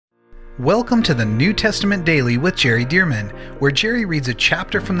Welcome to the New Testament Daily with Jerry Dearman, where Jerry reads a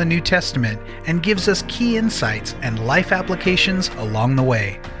chapter from the New Testament and gives us key insights and life applications along the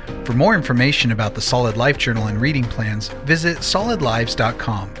way. For more information about the Solid Life Journal and reading plans, visit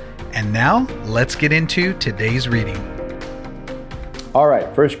solidlives.com. And now, let's get into today's reading. All right,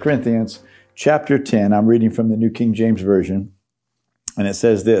 1 Corinthians chapter 10. I'm reading from the New King James Version. And it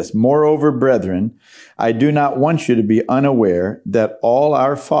says this, "Moreover, brethren, I do not want you to be unaware that all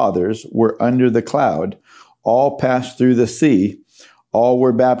our fathers were under the cloud, all passed through the sea, all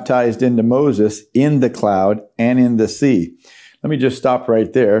were baptized into Moses in the cloud and in the sea." Let me just stop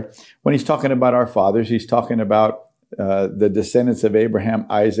right there. When he's talking about our fathers, he's talking about the descendants of Abraham,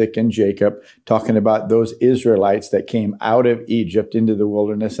 Isaac, and Jacob, talking about those Israelites that came out of Egypt into the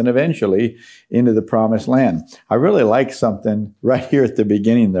wilderness and eventually into the promised land. I really like something right here at the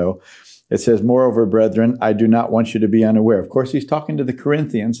beginning, though. It says, "Moreover, brethren, I do not want you to be unaware." Of course, he's talking to the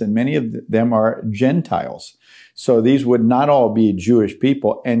Corinthians, and many of them are Gentiles. So these would not all be Jewish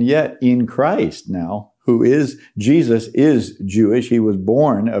people, and yet in Christ now, who is, Jesus is Jewish. He was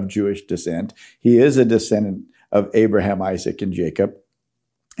born of Jewish descent. He is a descendant of Abraham, Isaac, and Jacob.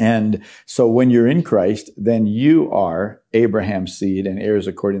 And so when you're in Christ, then you are Abraham's seed and heirs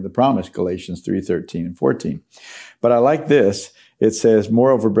according to the promise, Galatians 3:13 and 14. But I like this. It says,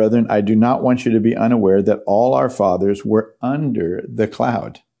 "Moreover, brethren, I do not want you to be unaware that all our fathers were under the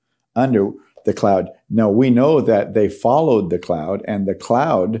cloud." Under the cloud. Now, we know that they followed the cloud, and the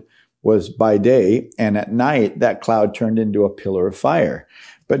cloud was by day, and at night, that cloud turned into a pillar of fire.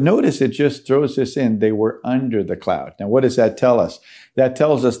 But notice it just throws this in. They were under the cloud. Now, what does that tell us? That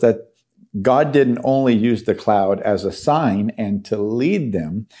tells us that God didn't only use the cloud as a sign and to lead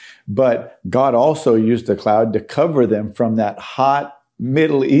them, but God also used the cloud to cover them from that hot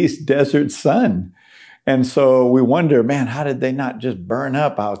Middle East desert sun. And so we wonder, man, how did they not just burn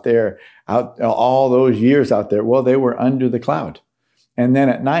up out there, out all those years out there? Well, they were under the cloud. And then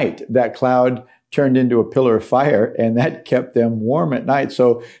at night, that cloud turned into a pillar of fire, and that kept them warm at night.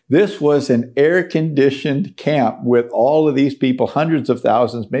 So this was an air-conditioned camp with all of these people, hundreds of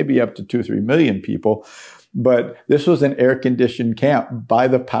thousands, maybe up to 2-3 million people. But this was an air-conditioned camp by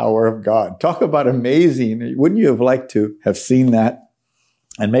the power of God. Talk about amazing. Wouldn't you have liked to have seen that?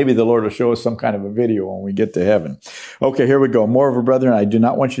 And maybe the Lord will show us some kind of a video when we get to heaven. Okay, here we go. "Moreover, brethren, I do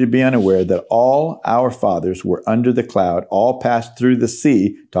not want you to be unaware that all our fathers were under the cloud, all passed through the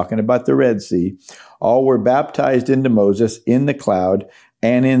sea," talking about the Red Sea, "all were baptized into Moses in the cloud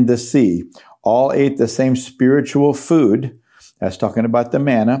and in the sea, all ate the same spiritual food," that's talking about the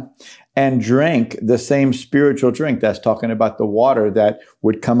manna, "and drank the same spiritual drink," that's talking about the water that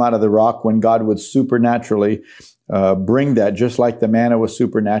would come out of the rock when God would supernaturally bring that. Just like the manna was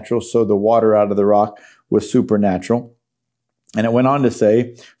supernatural, so the water out of the rock was supernatural. And it went on to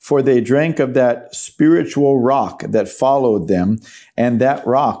say, "For they drank of that spiritual rock that followed them, and that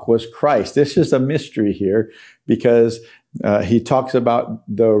rock was Christ." This is a mystery here because he talks about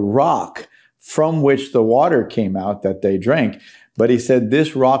the rock from which the water came out that they drank. But he said,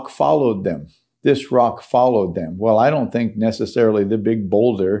 this rock followed them. This rock followed them. Well, I don't think necessarily the big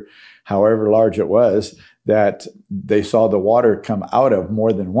boulder, however large it was, that they saw the water come out of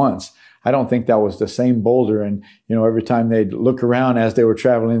more than once. I don't think that was the same boulder. And, every time they'd look around as they were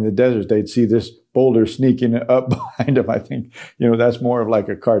traveling in the desert, they'd see this boulder sneaking up behind them. I think, that's more of like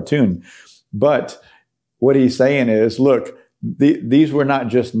a cartoon. But what he's saying is, look, these were not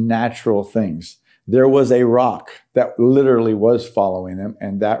just natural things. There was a rock that literally was following them,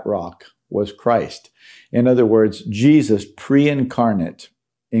 and that rock was Christ. In other words, Jesus pre-incarnate.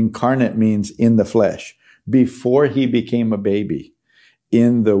 Incarnate means in the flesh. Before he became a baby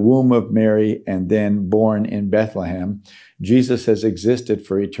in the womb of Mary and then born in Bethlehem, Jesus has existed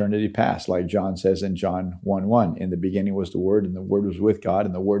for eternity past, like John says in John 1:1. "In the beginning was the Word, and the Word was with God,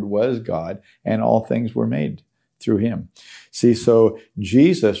 and the Word was God, and all things were made through him." See, so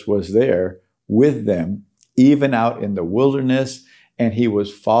Jesus was there with them, even out in the wilderness, and he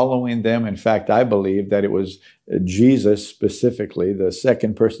was following them. In fact, I believe that it was Jesus specifically, the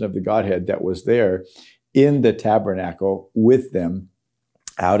second person of the Godhead, that was there in the tabernacle with them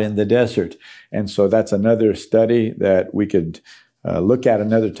out in the desert. And so that's another study that we could look at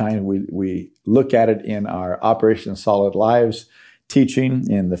another time. We look at it in our Operation Solid Lives teaching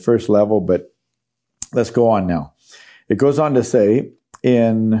in the first level, but let's go on now. It goes on to say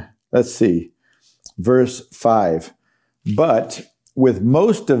in, verse 5, "But with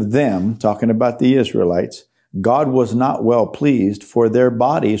most of them," talking about the Israelites, "God was not well pleased, for their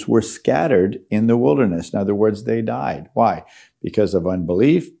bodies were scattered in the wilderness." In other words, they died. Why? Because of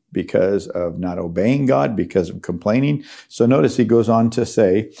unbelief, because of not obeying God, because of complaining. So notice he goes on to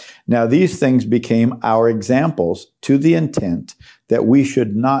say, now these things became our examples to the intent that we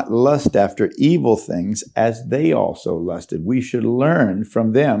should not lust after evil things as they also lusted. We should learn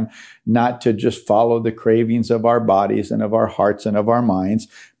from them not to just follow the cravings of our bodies and of our hearts and of our minds,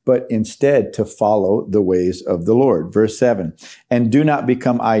 but instead to follow the ways of the Lord. Verse 7, and do not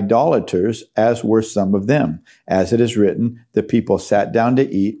become idolaters, as were some of them. As it is written, the people sat down to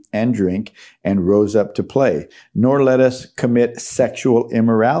eat and drink and rose up to play. Nor let us commit sexual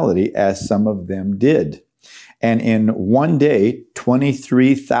immorality, as some of them did. And in one day,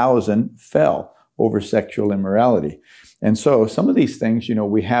 23,000 fell over sexual immorality. And so some of these things,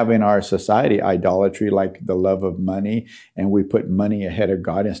 we have in our society, idolatry, like the love of money, and we put money ahead of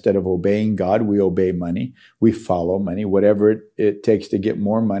God. Instead of obeying God, we obey money. We follow money, whatever it takes to get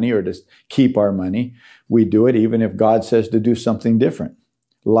more money or to keep our money. We do it even if God says to do something different,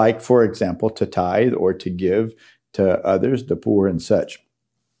 like, for example, to tithe or to give to others, the poor and such.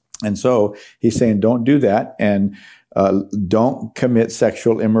 And so he's saying, don't do that, and don't commit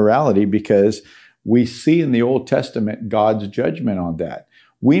sexual immorality, because we see in the Old Testament God's judgment on that.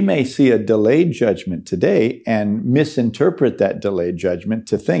 We may see a delayed judgment today and misinterpret that delayed judgment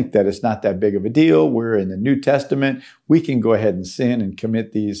to think that it's not that big of a deal. We're in the New Testament. We can go ahead and sin and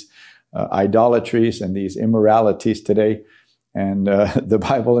commit these idolatries and these immoralities today. And the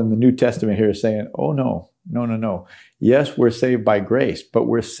Bible in the New Testament here is saying, oh, no. Yes, we're saved by grace, but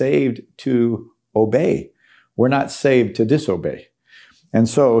we're saved to obey. We're not saved to disobey. And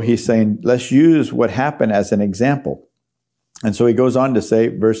so he's saying, let's use what happened as an example. And so he goes on to say,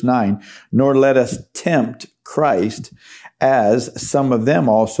 verse 9, nor let us tempt Christ, as some of them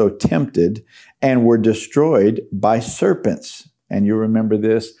also tempted and were destroyed by serpents. And you remember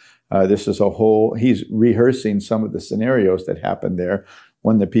this. This is he's rehearsing some of the scenarios that happened there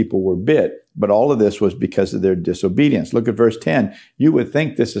when the people were bit. But all of this was because of their disobedience. Look at verse 10. You would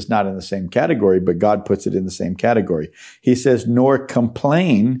think this is not in the same category, but God puts it in the same category. He says, nor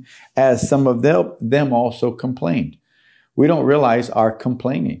complain, as some of them also complained. We don't realize our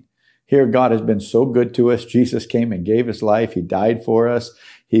complaining. Here, God has been so good to us. Jesus came and gave his life. He died for us.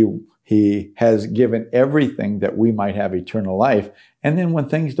 He has given everything that we might have eternal life. And then when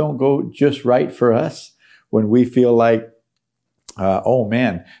things don't go just right for us, when we feel like, oh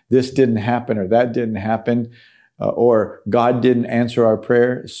man, this didn't happen or that didn't happen, or God didn't answer our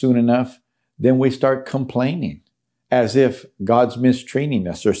prayer soon enough, then we start complaining as if God's mistreating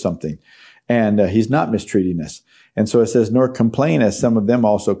us or something. And he's not mistreating us. And so it says, nor complain, as some of them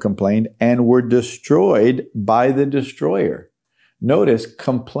also complained and were destroyed by the destroyer. Notice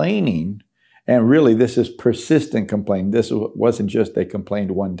complaining, and really this is persistent complaining. This wasn't just they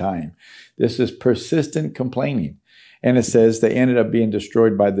complained one time. This is persistent complaining. And it says they ended up being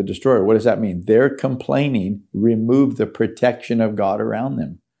destroyed by the destroyer. What does that mean? Their complaining removed the protection of God around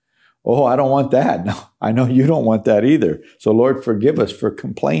them. Oh, I don't want that. No, I know you don't want that either. So Lord, forgive us for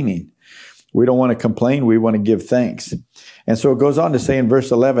complaining. We don't want to complain. We want to give thanks. And so it goes on to say in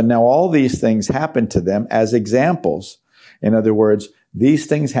verse 11, now all these things happened to them as examples. In other words, these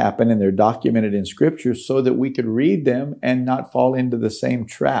things happen and they're documented in Scripture so that we could read them and not fall into the same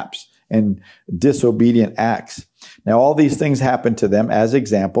traps and disobedient acts. Now, all these things happened to them as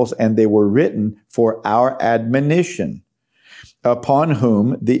examples, and they were written for our admonition, upon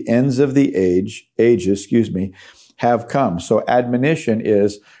whom the ends of the ages, have come. So admonition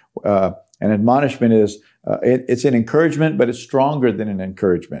is, an admonishment is, it's an encouragement, but it's stronger than an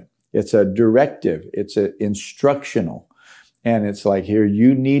encouragement. It's a directive. It's an instructional. And it's like, here,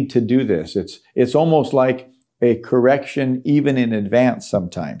 you need to do this. It's almost like a correction, even in advance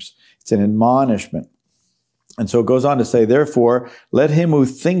sometimes. It's an admonishment. And so it goes on to say, therefore, let him who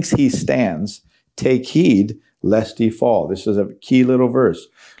thinks he stands take heed lest he fall. This is a key little verse.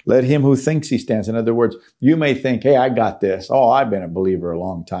 Let him who thinks he stands. In other words, you may think, hey, I got this. Oh, I've been a believer a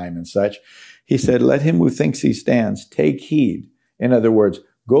long time and such. He said, let him who thinks he stands take heed. In other words,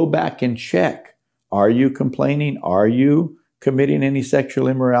 go back and check. Are you complaining? Are you committing any sexual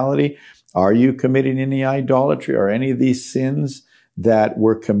immorality? Are you committing any idolatry or any of these sins that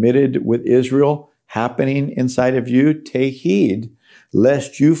were committed with Israel happening inside of you? Take heed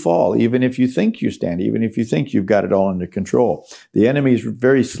lest you fall, even if you think you stand, even if you think you've got it all under control. The enemy is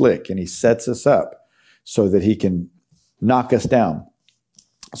very slick, and he sets us up so that he can knock us down.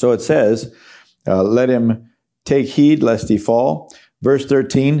 So it says, let him take heed lest he fall. Verse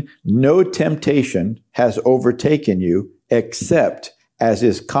 13, no temptation has overtaken you except as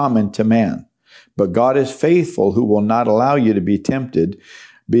is common to man. But God is faithful, who will not allow you to be tempted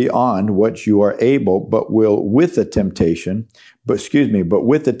beyond what you are able, but with the temptation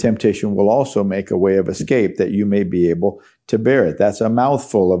will also make a way of escape that you may be able to bear it. That's a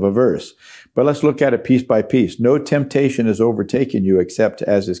mouthful of a verse. But let's look at it piece by piece. No temptation has overtaken you except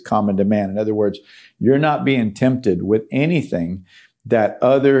as is common to man. In other words, you're not being tempted with anything that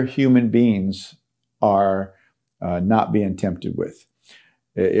other human beings are not being tempted with.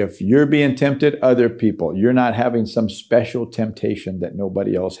 If you're being tempted, other people, you're not having some special temptation that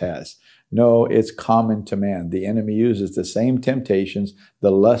nobody else has. No, it's common to man. The enemy uses the same temptations,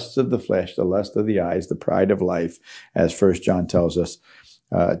 the lusts of the flesh, the lust of the eyes, the pride of life, as 1 John tells us,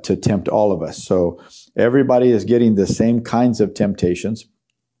 to tempt all of us. So everybody is getting the same kinds of temptations,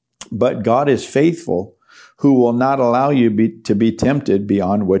 but God is faithful, who will not allow you to be tempted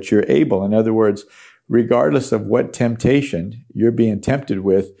beyond what you're able. In other words, regardless of what temptation you're being tempted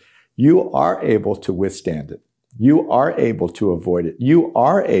with, you are able to withstand it. You are able to avoid it. You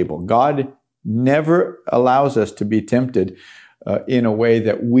are able. God never allows us to be tempted in a way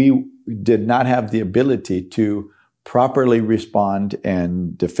that we did not have the ability to properly respond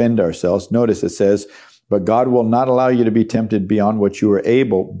and defend ourselves. Notice it says, but God will not allow you to be tempted beyond what you are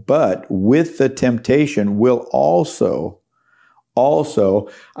able, but with the temptation will also,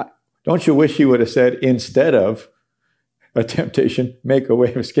 don't you wish he would have said, instead of a temptation, make a way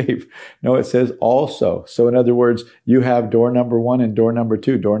of escape? No, it says also. So in other words, you have door number one and door number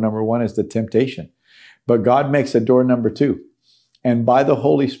two. Door number one is the temptation. But God makes a door number two. And by the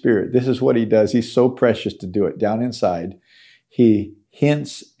Holy Spirit, this is what he does. He's so precious to do it. Down inside, he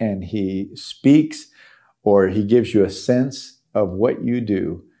hints and he speaks, or he gives you a sense of what you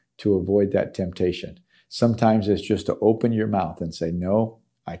do to avoid that temptation. Sometimes it's just to open your mouth and say, no,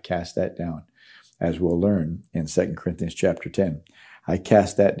 I cast that down, as we'll learn in 2 Corinthians chapter 10. I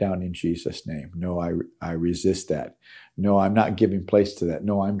cast that down in Jesus' name. No, I resist that. No, I'm not giving place to that.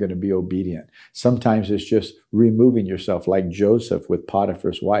 No, I'm going to be obedient. Sometimes it's just removing yourself, like Joseph with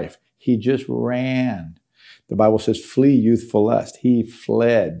Potiphar's wife. He just ran. The Bible says, flee youthful lust. He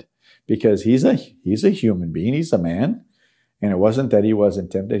fled because he's a human being. He's a man. And it wasn't that he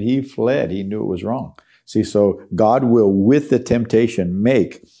wasn't tempted. He fled. He knew it was wrong. See, so God will, with the temptation,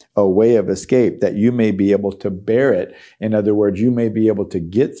 make a way of escape that you may be able to bear it. In other words, you may be able to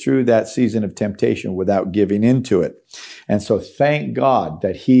get through that season of temptation without giving into it. And so thank God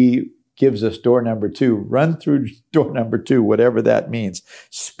that he gives us door number two. Run through door number two, whatever that means.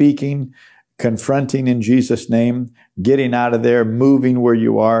 Speaking, confronting in Jesus' name, getting out of there, moving where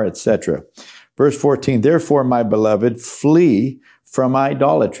you are, etc. Verse 14, therefore, my beloved, flee from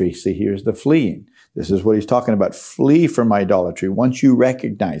idolatry. See, here's the fleeing. This is what he's talking about. Flee from idolatry. Once you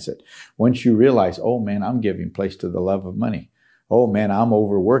recognize it, once you realize, oh man, I'm giving place to the love of money. Oh man, I'm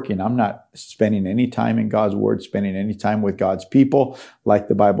overworking. I'm not spending any time in God's word, spending any time with God's people like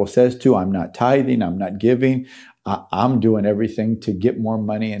the Bible says to. I'm not tithing. I'm not giving. I'm doing everything to get more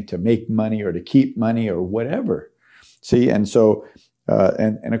money and to make money or to keep money or whatever. See, and so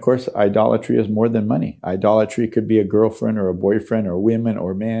and of course, idolatry is more than money. Idolatry could be a girlfriend or a boyfriend or women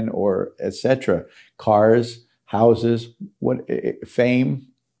or men or etc. Cars, houses, fame.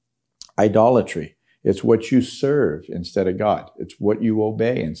 Idolatry. It's what you serve instead of God. It's what you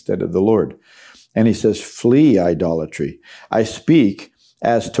obey instead of the Lord. And he says, flee idolatry. I speak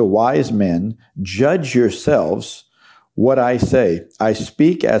as to wise men. Judge yourselves what I say. I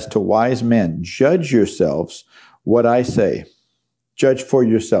speak as to wise men. Judge yourselves what I say. Judge for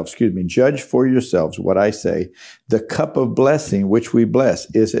yourselves what I say. The cup of blessing which we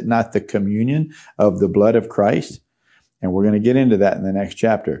bless, is it not the communion of the blood of Christ? And we're going to get into that in the next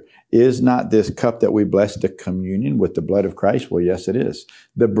chapter. Is not this cup that we bless the communion with the blood of Christ? Well, yes, it is.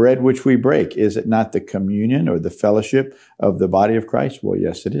 The bread which we break, is it not the communion or the fellowship of the body of Christ? Well,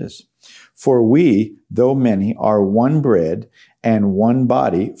 yes, it is. For we, though many, are one bread and one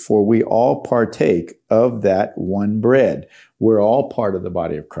body, for we all partake of that one bread. We're all part of the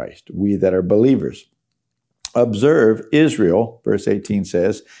body of Christ, we that are believers. Observe Israel, verse 18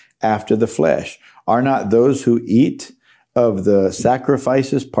 says, after the flesh. Are not those who eat of the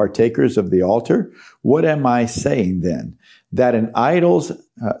sacrifices partakers of the altar? What am I saying then? That an idol's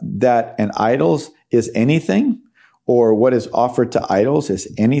is anything, or what is offered to idols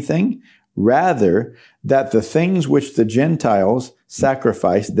is anything? Rather, that the things which the Gentiles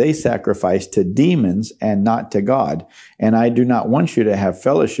sacrifice, they sacrifice to demons and not to God. And I do not want you to have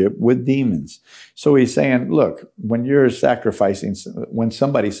fellowship with demons. So he's saying, look, when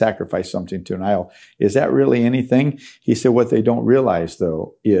somebody sacrificed something to an idol, is that really anything? He said, what they don't realize,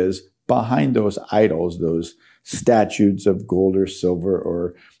 though, is behind those idols, those statues of gold or silver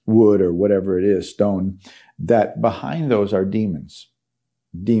or wood or whatever it is, stone, that behind those are demons.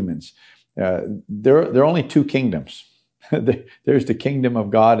 demons. There are only two kingdoms. There's the kingdom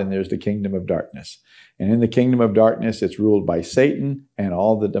of God and there's the kingdom of darkness. And in the kingdom of darkness, it's ruled by Satan and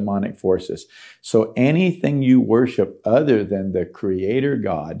all the demonic forces. So anything you worship other than the Creator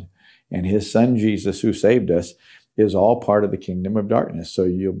God and His Son Jesus who saved us is all part of the kingdom of darkness. So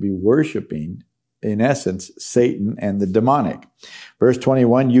you'll be worshiping, in essence, Satan and the demonic. Verse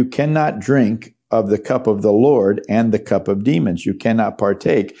 21, you cannot drink of the cup of the Lord and the cup of demons. You cannot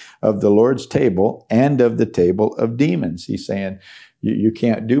partake of the Lord's table and of the table of demons. He's saying you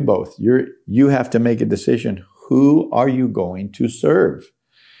can't do both. You have to make a decision. Who are you going to serve?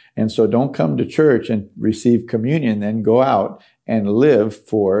 And so don't come to church and receive communion, then go out and live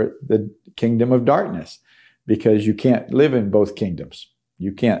for the kingdom of darkness, because you can't live in both kingdoms.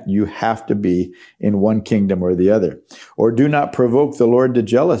 You can't. You have to be in one kingdom or the other. Or do not provoke the Lord to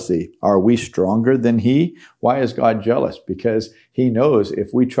jealousy. Are we stronger than He? Why is God jealous? Because He knows if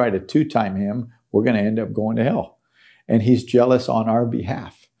we try to two-time Him, we're going to end up going to hell. And He's jealous on our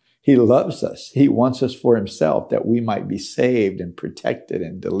behalf. He loves us. He wants us for Himself, that we might be saved and protected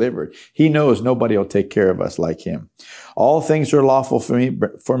and delivered. He knows nobody will take care of us like Him. All things are lawful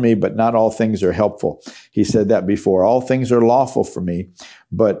for me, but not all things are helpful. He said that before. All things are lawful for me,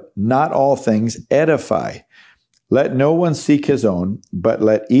 but not all things edify. Let no one seek his own, but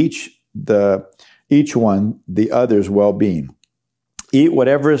let each one the other's well-being. Eat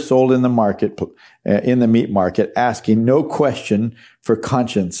whatever is sold in the market, in the meat market, asking no question for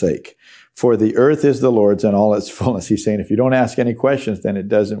conscience sake. For the earth is the Lord's and all its fullness. He's saying if you don't ask any questions, then it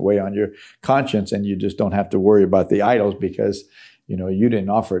doesn't weigh on your conscience, and you just don't have to worry about the idols, because you didn't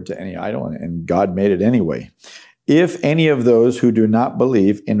offer it to any idol, and God made it anyway. If any of those who do not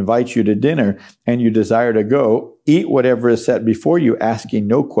believe invite you to dinner and you desire to go, eat whatever is set before you, asking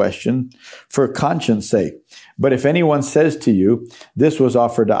no question for conscience sake. But if anyone says to you, this was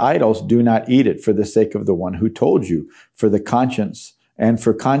offered to idols, do not eat it for the sake of the one who told you, for the conscience and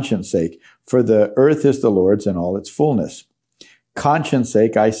for conscience sake. For the earth is the Lord's and all its fullness. Conscience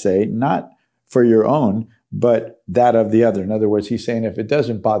sake, I say, not for your own, but that of the other. In other words, he's saying if it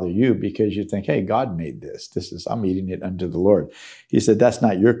doesn't bother you because you think, hey, God made this. I'm eating it unto the Lord. He said, that's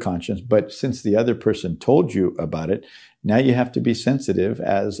not your conscience. But since the other person told you about it, now you have to be sensitive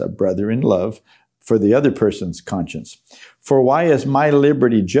as a brother in love for the other person's conscience. For why is my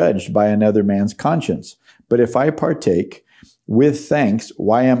liberty judged by another man's conscience? But if I partake with thanks,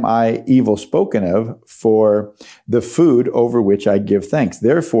 why am I evil spoken of for the food over which I give thanks?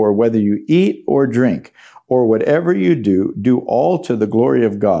 Therefore, whether you eat or drink, or whatever you do, do all to the glory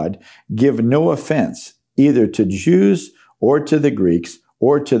of God. Give no offense, either to Jews or to the Greeks,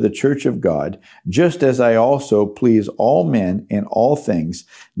 or to the church of God, just as I also please all men in all things,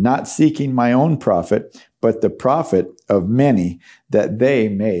 not seeking my own profit, but the profit of many, that they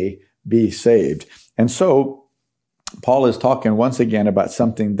may be saved. And so Paul is talking once again about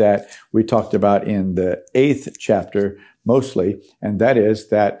something that we talked about in the 8th chapter mostly, and that is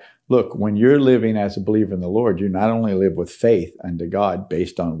that, look, when you're living as a believer in the Lord, you not only live with faith unto God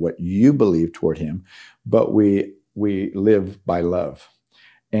based on what you believe toward Him, but we live by love.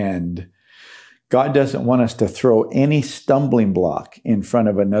 And God doesn't want us to throw any stumbling block in front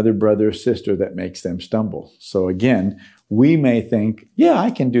of another brother or sister that makes them stumble. So again, we may think, yeah, I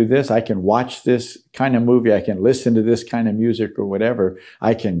can do this. I can watch this kind of movie. I can listen to this kind of music or whatever.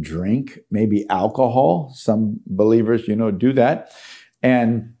 I can drink maybe alcohol. Some believers, do that.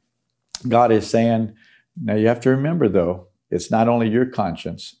 And God is saying, now you have to remember though, it's not only your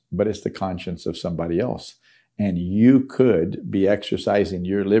conscience, but it's the conscience of somebody else. And you could be exercising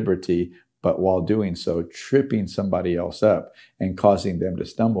your liberty, but while doing so, tripping somebody else up and causing them to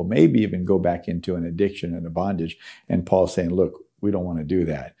stumble, maybe even go back into an addiction and a bondage. And Paul's saying, look, we don't want to do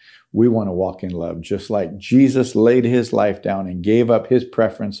that. We want to walk in love. Just like Jesus laid His life down and gave up His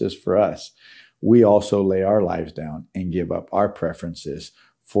preferences for us, we also lay our lives down and give up our preferences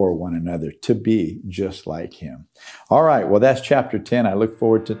for one another to be just like Him. All right, well, that's chapter 10. I look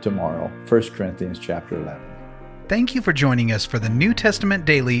forward to tomorrow, 1 Corinthians chapter 11. Thank you for joining us for the New Testament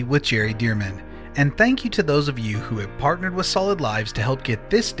Daily with Jerry Dearman. And thank you to those of you who have partnered with Solid Lives to help get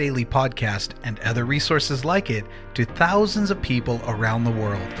this daily podcast and other resources like it to thousands of people around the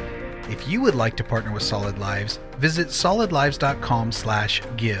world. If you would like to partner with Solid Lives, visit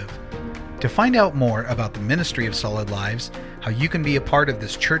solidlives.com/give. To find out more about the ministry of Solid Lives, how you can be a part of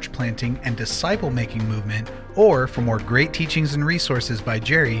this church planting and disciple-making movement, or for more great teachings and resources by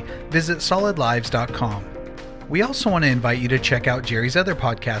Jerry, visit solidlives.com. We also want to invite you to check out Jerry's other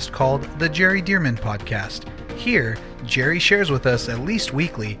podcast called The Jerry Dearman Podcast. Here, Jerry shares with us at least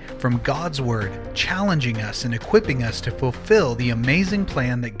weekly from God's Word, challenging us and equipping us to fulfill the amazing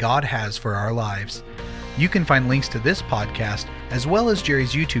plan that God has for our lives. You can find links to this podcast as well as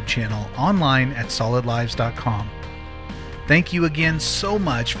Jerry's YouTube channel online at solidlives.com. Thank you again so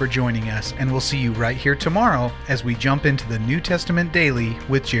much for joining us, and we'll see you right here tomorrow as we jump into the New Testament Daily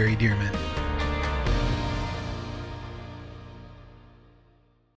with Jerry Dirmann.